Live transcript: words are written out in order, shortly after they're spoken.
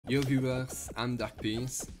Yo viewers, I'm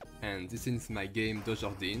DarkPeace, and this is my game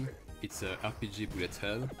Dojordin. It's a RPG bullet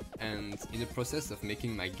hell, and in the process of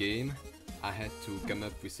making my game, I had to come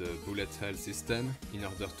up with a bullet hell system in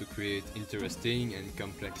order to create interesting and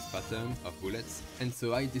complex patterns of bullets. And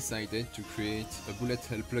so I decided to create a bullet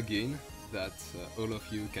hell plugin that all of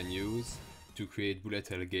you can use to create bullet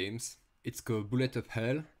hell games. It's called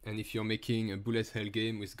BulletUpHell, and if you're making a bullet hell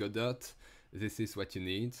game with Godot, this is what you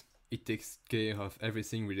need. It takes care of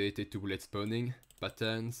everything related to bullet spawning,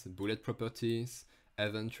 patterns, bullet properties,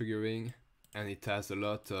 event triggering, and it has a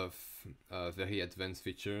lot of very advanced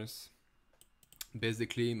features.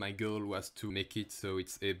 Basically, my goal was to make it so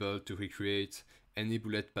it's able to recreate any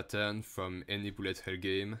bullet pattern from any bullet hell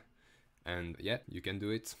game, and yeah, you can do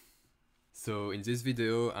it. So in this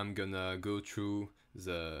video, I'm gonna go through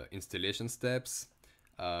the installation steps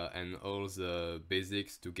and all the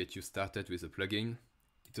basics to get you started with the plugin.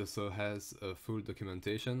 It also has a full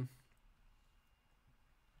documentation.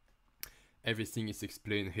 Everything is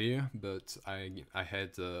explained here, but I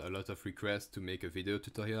had a lot of requests to make a video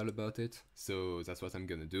tutorial about it, so that's what I'm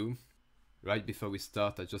gonna do. Right before we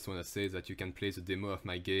start, I just want to say that you can play the demo of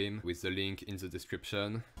my game with the link in the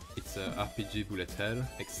description. It's a RPG bullet hell,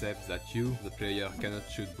 except that you, the player, cannot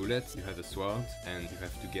shoot bullets. You have a sword, and you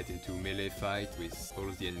have to get into melee fight with all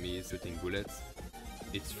the enemies shooting bullets.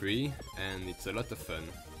 It's free, and it's a lot of fun.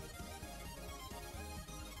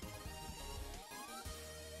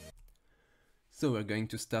 So we're going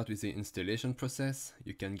to start with the installation process.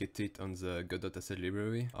 You can get it on the Godot asset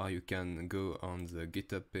library, or you can go on the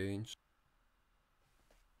GitHub page.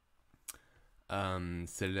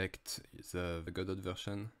 Select the Godot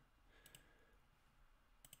version.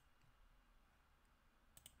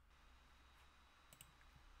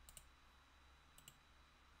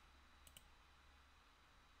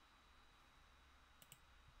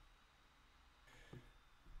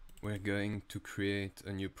 We're going to create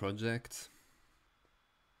a new project.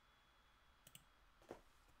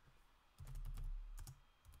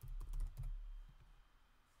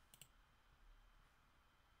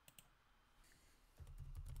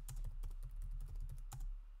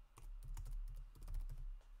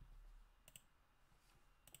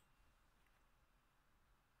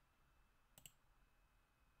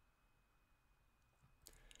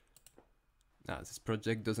 This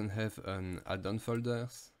project doesn't have an add-on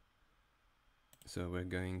folders, so we're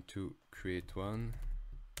going to create one.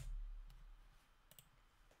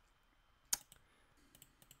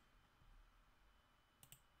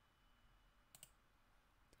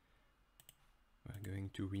 We're going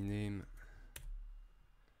to rename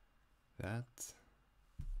that.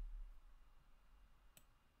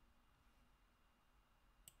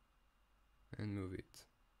 And move it.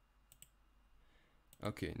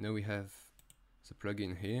 Okay, now we have the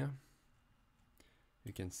plugin here.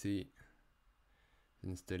 You can see the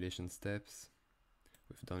installation steps.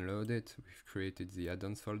 We've downloaded, we've created the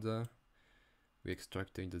add-ons folder, we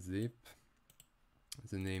extracted the zip,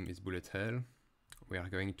 the name is bullethell. We are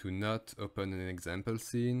going to not open an example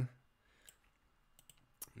scene.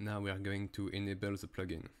 Now we are going to enable the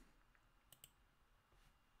plugin.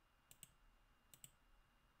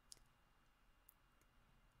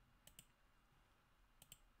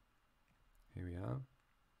 Here we are.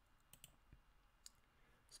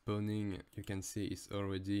 Spawning, you can see, is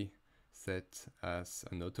already set as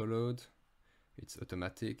an auto load. It's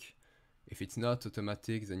automatic. If it's not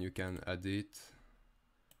automatic, then you can add it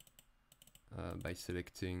by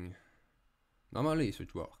selecting. Normally it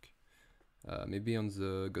should work. Maybe on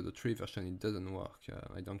the Godot 3 version it doesn't work.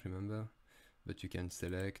 I don't remember, but you can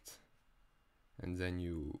select, and then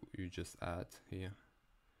you just add here,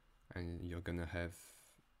 and you're gonna have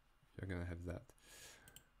that.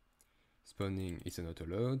 Spawning is an auto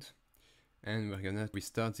load, and we're gonna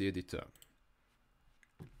restart the editor.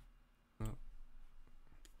 Oh.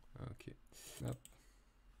 Okay. Up.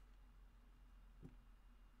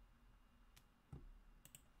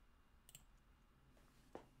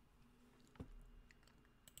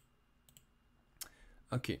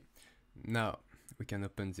 Okay, now we can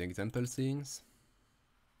open the example scenes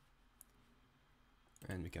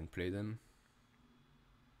and we can play them.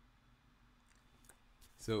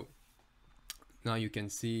 So now you can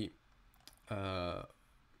see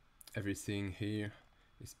everything here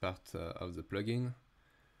is part of the plugin,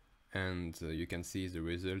 and you can see the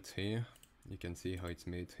result here. You can see how it's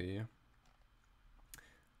made here.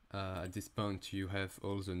 At this point you have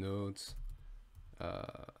all the nodes.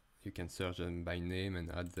 You can search them by name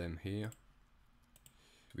and add them here.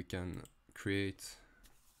 We can create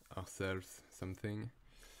ourselves something.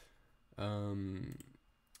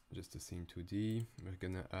 Just a scene 2D. We're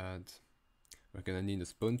gonna add we're gonna need a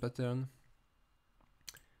spawn pattern.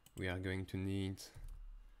 We are going to need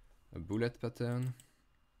a bullet pattern,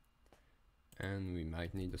 and we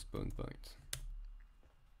might need a spawn point.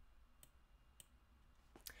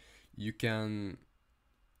 You can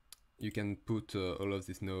put all of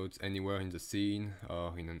these nodes anywhere in the scene,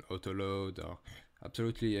 or in an autoload, or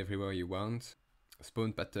absolutely everywhere you want.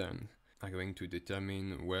 Spawn patterns are going to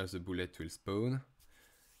determine where the bullet will spawn.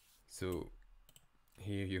 So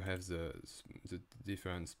here you have the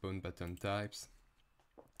different spawn pattern types.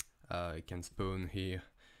 It can spawn here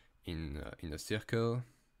in a circle,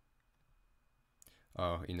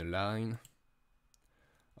 or in a line,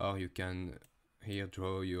 or you can here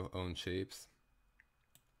draw your own shapes.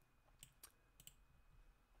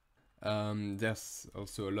 There's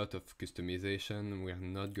also a lot of customization. We're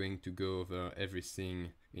not going to go over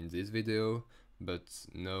everything in this video, but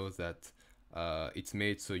know that it's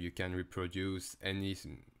made so you can reproduce any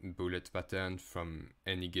bullet pattern from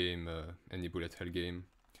any game, any BulletUpHell game.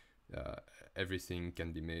 Everything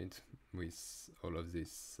can be made with all of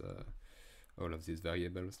these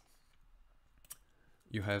variables.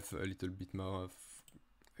 You have a little bit more of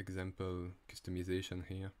example customization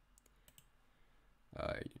here.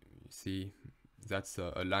 You see, that's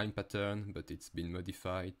a line pattern, but it's been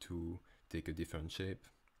modified to take a different shape.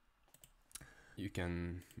 You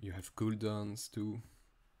have cooldowns too,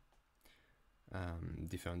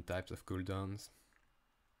 different types of cooldowns.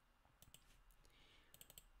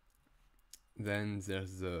 Then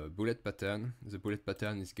there's the bullet pattern. The bullet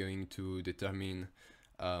pattern is going to determine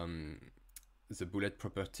the bullet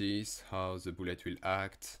properties, how the bullet will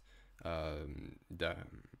act, the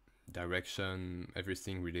direction,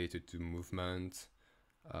 everything related to movement,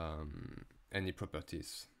 any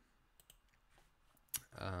properties.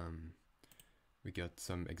 We got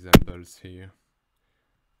some examples here.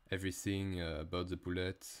 Everything about the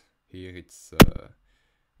bullet. Here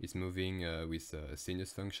it's moving with a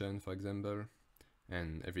sinus function, for example,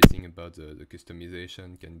 and everything about the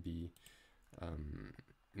customization can be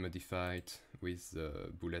modified with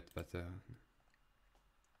the bullet pattern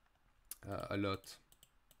a lot,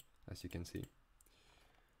 as you can see,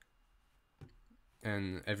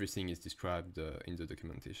 and everything is described in the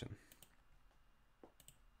documentation.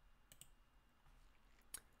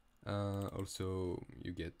 Also,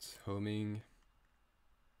 you get homing.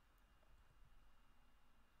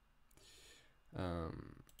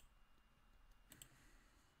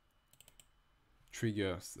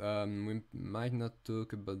 Triggers. We might not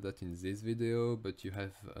talk about that in this video, but you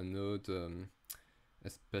have a node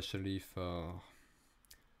especially for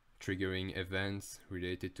triggering events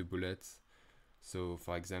related to bullets. So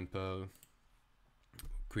for example,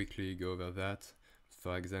 quickly go over that.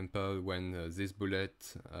 For example, when this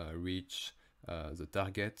bullet reach the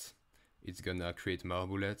target, it's gonna create more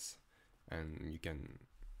bullets, and you can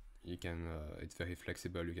it's very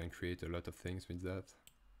flexible. You can create a lot of things with that.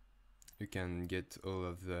 You can get all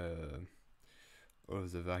of the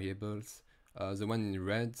variables. The one in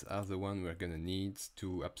red are the one we're gonna need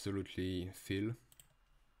to absolutely fill.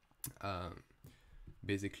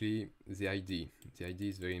 Basically, the ID. The ID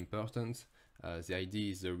is very important. The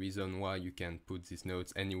ID is the reason why you can put these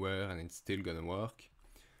nodes anywhere and it's still gonna work.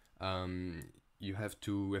 You have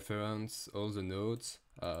to reference all the nodes,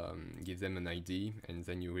 give them an ID, and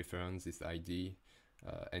then you reference this ID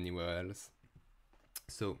anywhere else.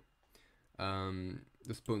 So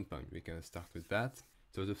the spawn point, we can start with that.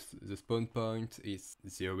 So the spawn point is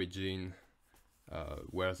the origin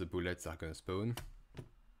where the bullets are gonna spawn.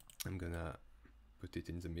 I'm gonna put it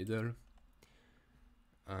in the middle.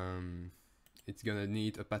 It's gonna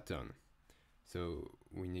need a pattern. So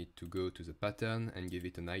we need to go to the pattern and give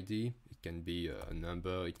it an ID. It can be a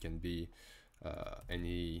number, it can be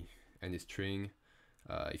any string.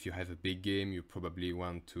 If you have a big game, you probably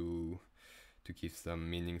want to give some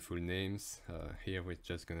meaningful names. Here we're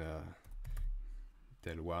just gonna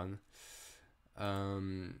tell 1.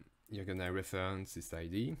 You're gonna reference this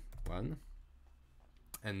ID, 1.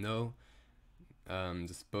 And now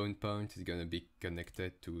the spawn point is gonna be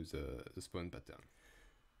connected to the spawn pattern.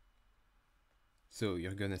 So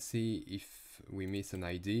you're gonna see if we miss an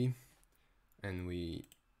ID and we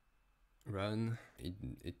run,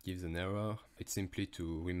 it gives an error. It's simply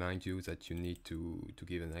to remind you that you need to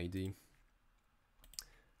give an ID.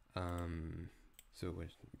 So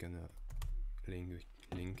we're gonna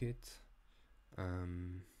link it.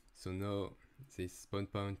 So now this spawn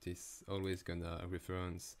point is always gonna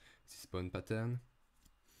reference the spawn pattern.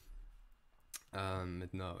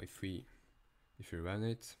 But now if we run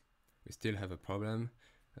it, we still have a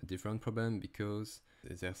different problem, because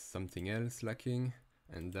there's something else lacking,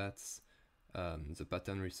 and that's the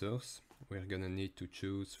pattern resource. we're gonna need to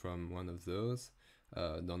choose from one of those.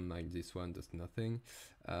 Don't mind this one, does nothing.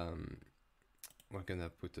 We're gonna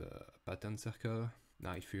put a pattern circle.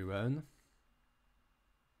 Now if we run,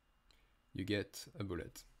 you get a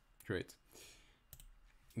bullet. Great.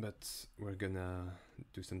 But we're gonna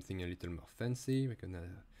do something a little more fancy. We're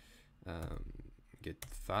gonna get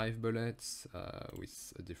 5 bullets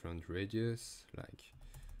with a different radius, like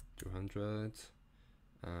 200.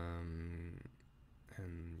 And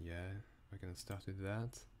yeah, we're gonna start with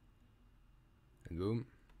that. And boom.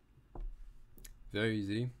 Very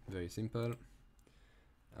easy, very simple.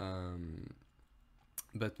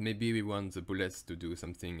 But maybe we want the bullets to do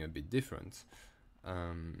something a bit different.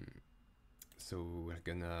 So we're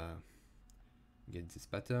gonna get this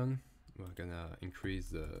pattern. We're gonna increase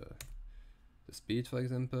the speed, for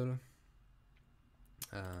example.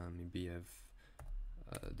 Maybe have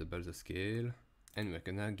double the scale, and we're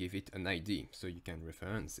gonna give it an ID so you can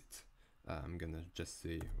reference it. I'm gonna just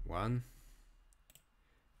say 1,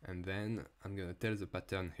 and then I'm gonna tell the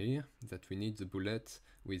pattern here that we need the bullet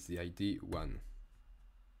with the ID 1.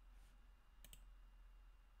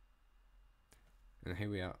 And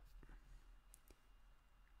here we are.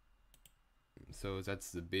 So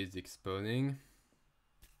that's the basic spawning.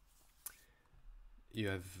 You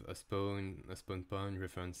have a spawn point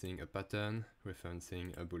referencing a pattern,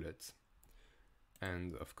 referencing a bullet.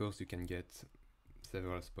 And of course you can get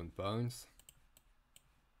several spawn points.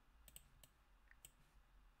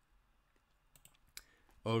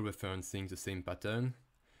 All referencing the same pattern,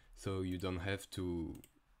 so you don't have to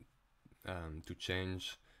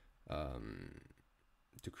change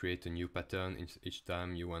to create a new pattern each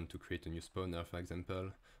time you want to create a new spawner, for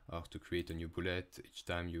example, or to create a new bullet each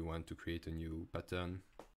time you want to create a new pattern.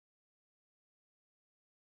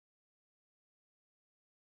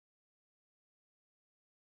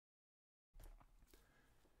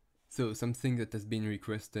 So something that has been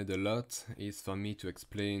requested a lot is for me to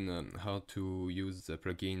explain how to use the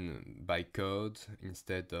plugin by code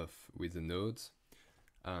instead of with the nodes,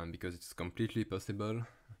 because it's completely possible.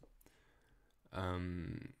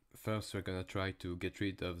 First we're gonna try to get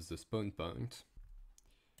rid of the spawn point.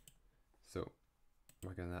 So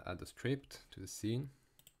we're gonna add a script to the scene.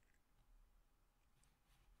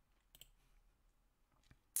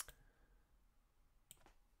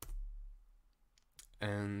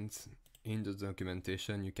 And in the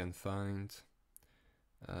documentation you can find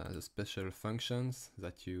the special functions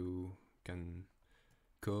that you can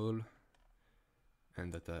call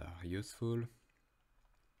and that are useful.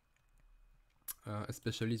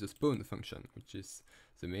 Especially the spawn function, which is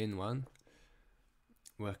the main one.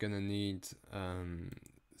 We're gonna need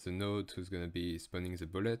the node who's gonna be spawning the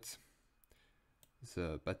bullet,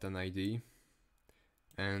 the pattern ID,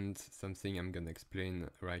 and something I'm gonna explain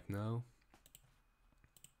right now.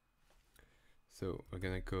 So we're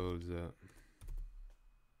gonna call the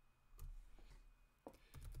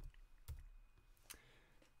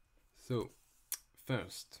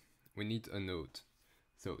first we need a node.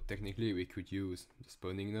 So technically we could use the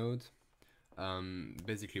spawning node.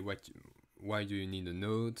 Basically why do you need a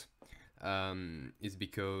node? Is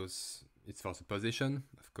because it's for the position,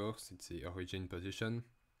 of course, it's the origin position.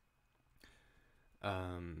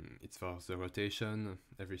 It's for the rotation,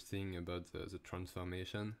 everything about the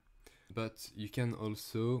transformation. But you can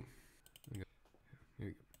also,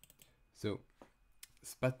 so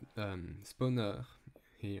spawner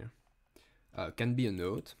here can be a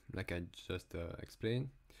node, like I just explained,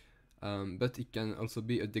 but it can also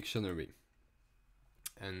be a dictionary.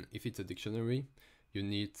 And if it's a dictionary, you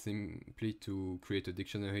need simply to create a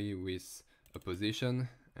dictionary with a position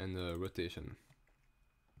and a rotation.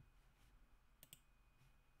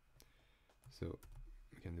 So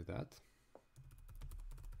we can do that.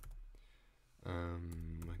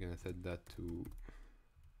 We're gonna set that to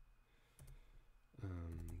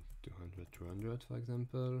 200, 200, for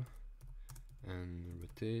example, and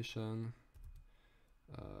rotation,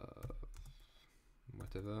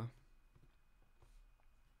 whatever.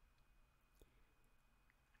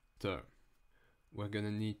 So we're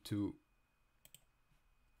gonna need to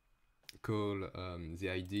call the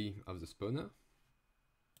ID of the spawner.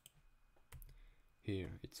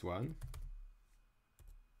 Here it's 1.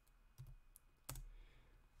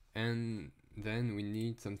 And then we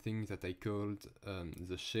need something that I called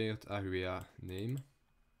the shared area name.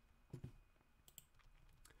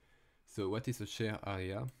 So what is a shared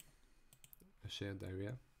area? A shared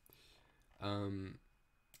area.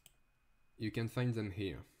 You can find them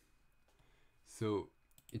here. So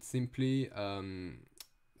it's simply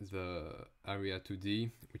the area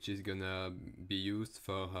 2D, which is gonna be used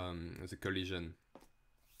for the collision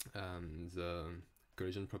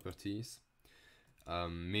collision properties,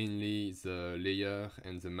 mainly the layer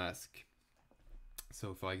and the mask.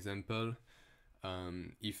 So for example,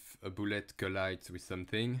 if a bullet collides with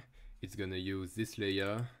something, it's gonna use this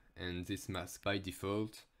layer and this mask. By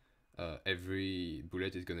default, every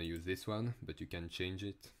bullet is gonna use this one, but you can change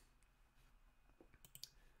it.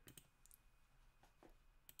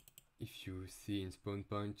 If you see in spawn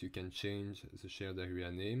point, you can change the shared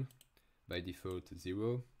area name. By default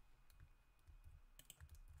 0,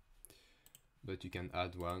 but you can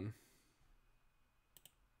add one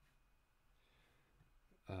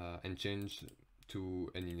and change to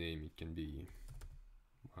any name. It can be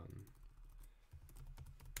one,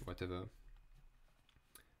 whatever,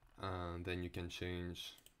 and then you can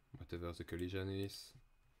change whatever the collision is,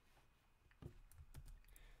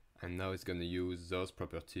 and now it's gonna use those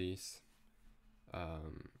properties.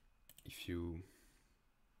 If you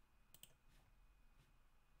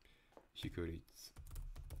call it,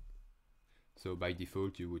 so by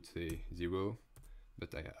default you would say 0,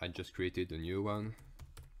 but I just created a new one,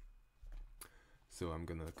 so I'm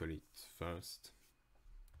gonna call it first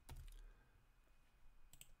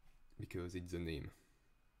because it's the name.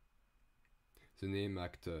 The name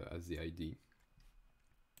acts as the ID.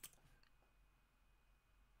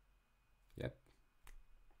 Yep.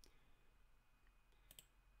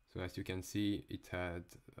 So as you can see, it had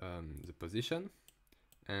the position,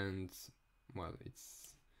 and well,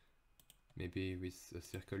 it's maybe with a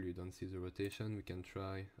circle you don't see the rotation. We can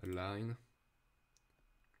try a line.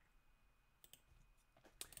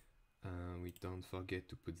 We don't forget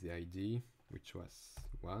to put the ID, which was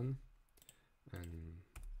 1, and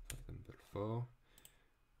for example 4,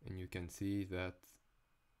 and you can see that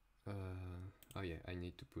oh yeah, I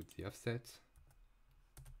need to put the offset,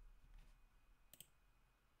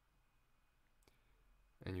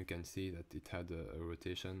 and you can see that it had a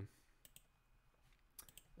rotation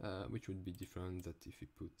which would be different that if we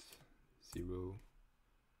put 0.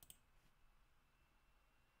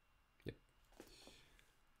 Yep.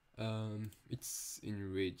 It's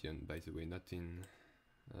in radian, by the way, not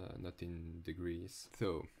in degrees.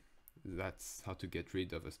 So that's how to get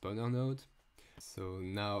rid of a spawner node. So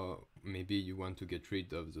now maybe you want to get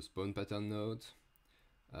rid of the spawn pattern node.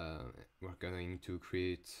 We're going to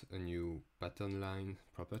create a new pattern line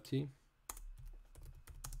property.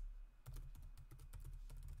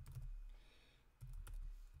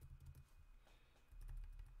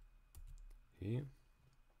 Here.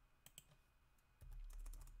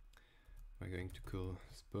 We're going to call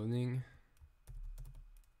spawning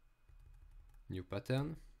new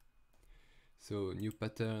pattern. So new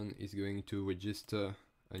pattern is going to register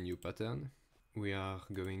a new pattern. We are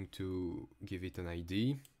going to give it an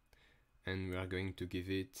ID, and we are going to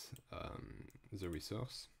give it the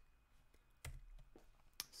resource.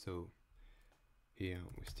 So here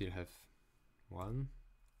we still have 1.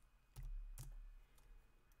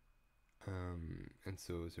 And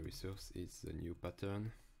so the resource is the new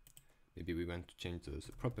pattern. Maybe we want to change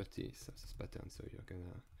the properties of this pattern, so you're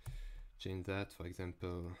gonna change that. For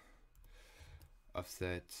example,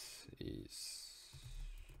 offset is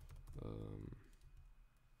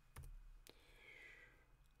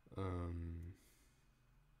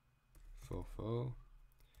 4.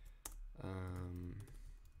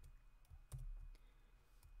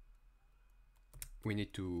 We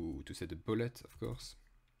need to set a bullet, of course,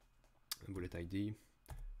 a bullet ID.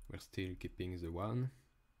 We're still keeping the 1.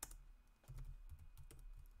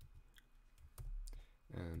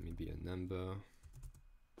 And maybe a number.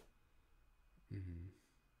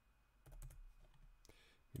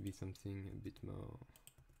 Maybe something a bit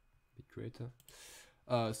greater.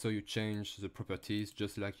 So you change the properties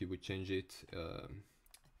just like you would change it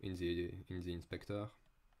in the inspector.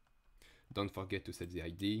 Don't forget to set the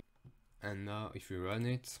ID. And now if we run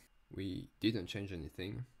it, we didn't change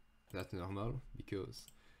anything. That's normal because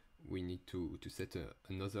we need to set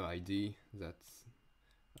another ID that's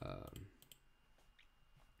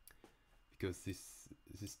because this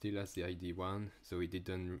still has the ID 1, so it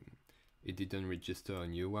didn't register a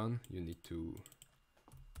new one. You need to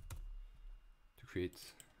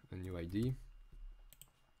create a new ID.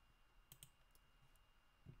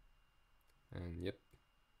 And yep,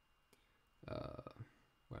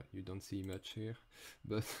 well, you don't see much here,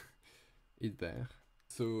 but it's there.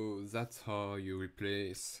 So that's how you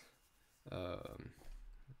replace a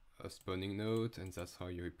spawning node, and that's how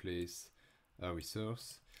you replace a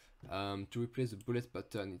resource. To replace the bullet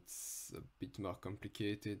pattern, it's a bit more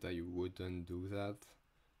complicated. I wouldn't do that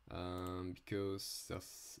because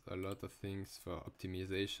there's a lot of things for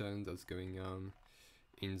optimization that's going on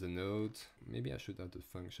in the node. Maybe I should add a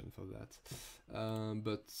function for that.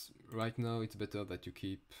 But right now it's better that you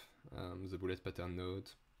keep the bullet pattern node.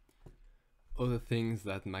 Other things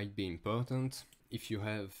that might be important, if you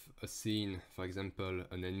have a scene, for example,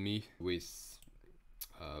 an enemy with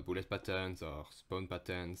bullet patterns or spawn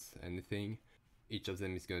patterns, anything, each of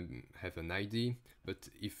them is going to have an ID, but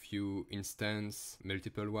if you instance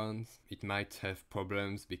multiple ones, it might have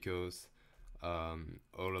problems because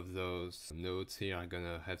all of those nodes here are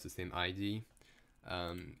gonna have the same ID.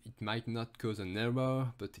 It might not cause an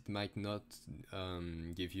error, but it might not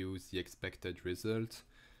give you the expected result,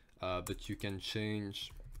 but you can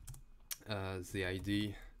change the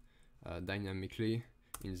ID dynamically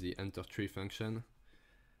in the enter tree function.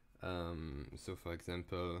 So for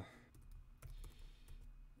example,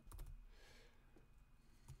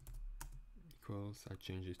 equals, I'll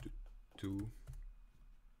change this to 2,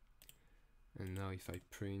 and now if I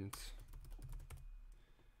print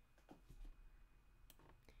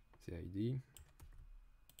the ID,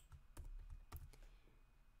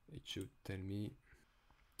 it should tell me,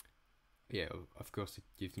 yeah, of course it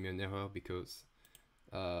gives me an error because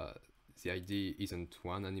the ID isn't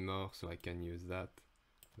 1 anymore, so I can use that,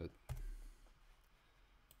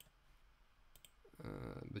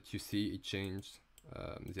 but you see it changed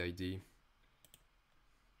the ID.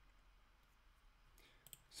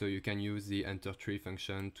 So you can use the enter tree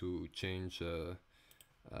function to change the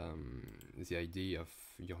ID of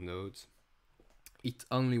your nodes. It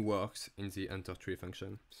only works in the enter tree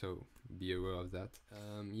function, so be aware of that.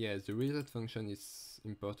 Yeah, the reset function is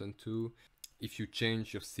important too. If you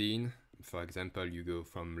change your scene, for example, you go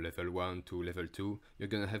from level 1 to level 2, you're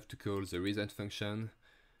gonna have to call the reset function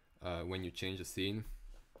when you change the scene.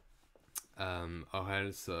 Or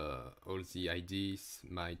else all the IDs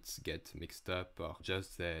might get mixed up, or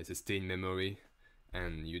just they stay in memory,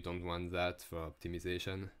 and you don't want that for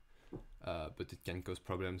optimization, but it can cause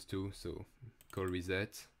problems too, so call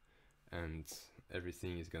reset and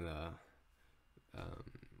everything is gonna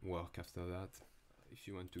work after that. If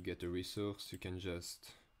you want to get a resource, you can just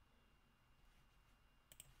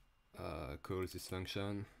call this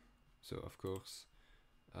function. So of course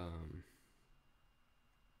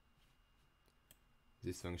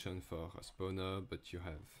this function for a spawner, but you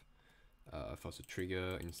have for the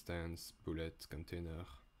trigger, instance, bullet, container,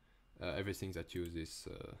 everything that uses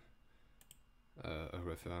a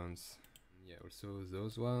reference. Yeah, also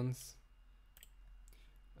those ones.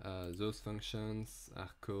 Those functions are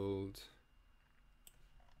called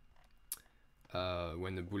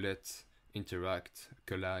when a bullet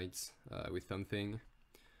collides with something.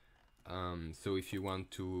 So if you want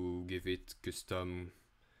to give it custom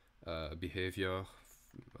behavior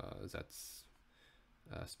that's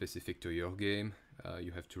specific to your game,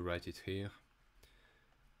 you have to write it here.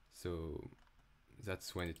 So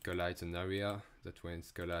that's when it collides an area, that's when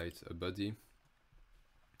it collides a body,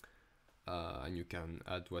 and you can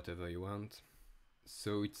add whatever you want.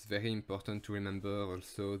 So it's very important to remember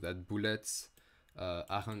also that bullets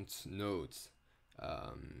aren't nodes,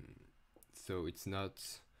 so it's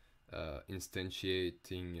not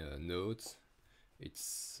instantiating nodes.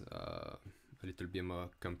 It's a little bit more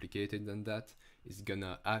complicated than that. It's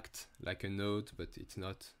gonna act like a node, but it's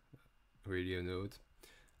not really a node.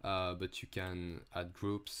 But you can add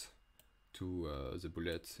groups to the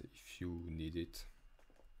bullet if you need it.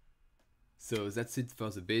 So that's it for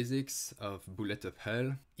the basics of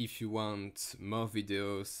BulletUpHell. If you want more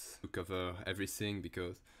videos to cover everything,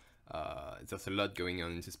 because there's a lot going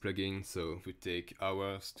on in this plugin, so it would take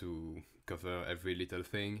hours to cover every little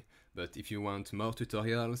thing. But if you want more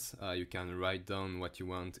tutorials, you can write down what you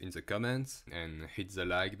want in the comments and hit the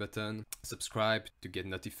like button. Subscribe to get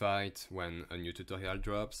notified when a new tutorial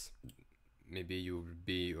drops. Maybe you'll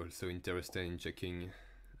be also interested in checking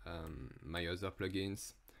my other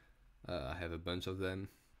plugins. I have a bunch of them,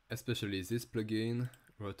 especially this plugin,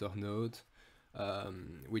 Rotor Node,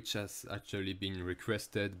 which has actually been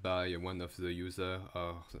requested by one of the users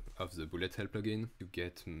of the BulletUpHell plugin to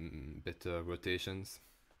get better rotations.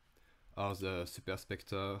 Or the Super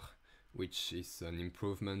Spectre, which is an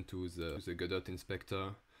improvement to the Godot inspector.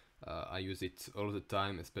 I use it all the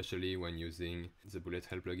time, especially when using the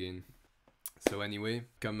BulletUpHell plugin. So anyway,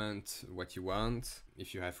 comment what you want.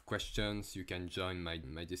 If you have questions, you can join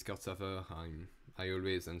my Discord server. I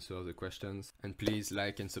always answer the questions. And please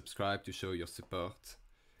like and subscribe to show your support.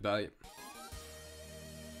 Bye!